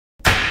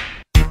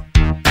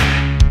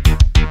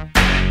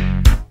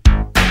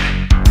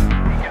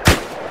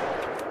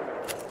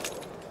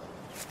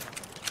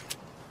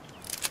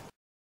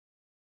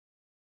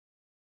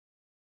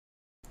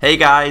Hey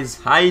guys,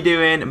 how you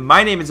doing?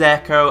 My name is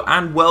Echo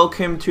and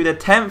welcome to the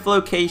 10th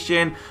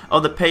location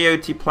of the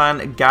Peyote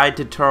Plan guide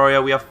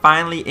tutorial. We are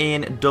finally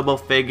in double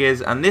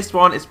figures and this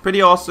one is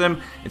pretty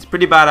awesome, it's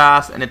pretty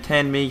badass, and it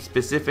turned me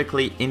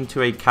specifically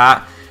into a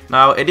cat.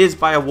 Now it is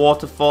by a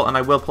waterfall and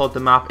I will pull up the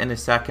map in a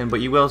second,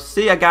 but you will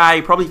see a guy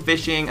probably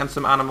fishing and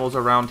some animals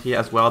around here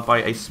as well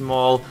by a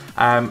small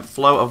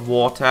flow of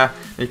water.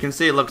 You can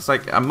see it looks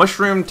like a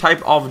mushroom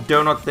type of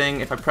donut thing.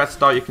 If I press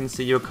start, you can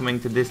see you're coming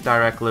to this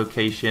direct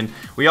location.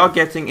 We are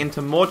getting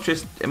into more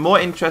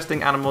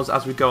interesting animals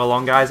as we go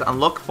along, guys, and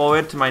look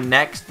forward to my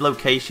next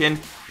location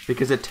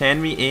because it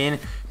turned me in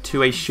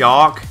to a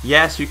shark.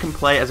 Yes, you can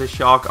play as a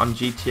shark on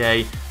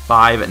GTA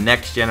 5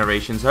 Next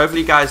Generation. So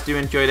hopefully you guys do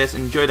enjoy this,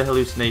 enjoy the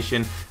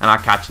hallucination, and I'll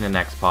catch you in the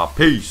next part.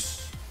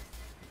 Peace!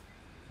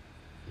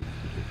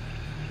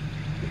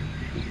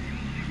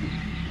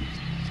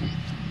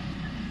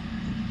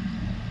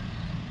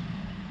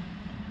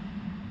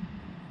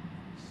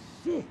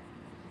 Shit.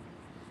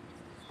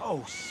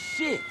 Oh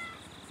shit.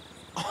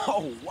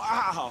 Oh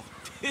wow.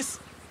 This?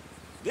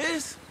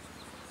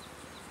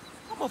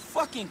 I'm a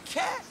fucking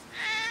cat?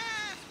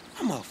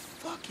 I'm a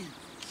fucking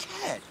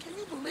cat. Can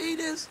you believe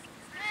this?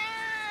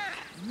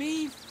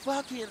 Me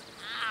fucking,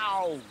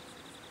 ow.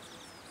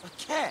 A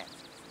cat.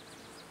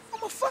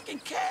 I'm a fucking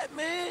cat,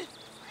 man.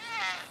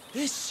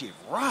 This shit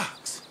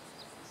rocks.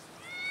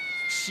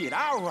 Shit,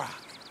 I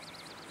rock.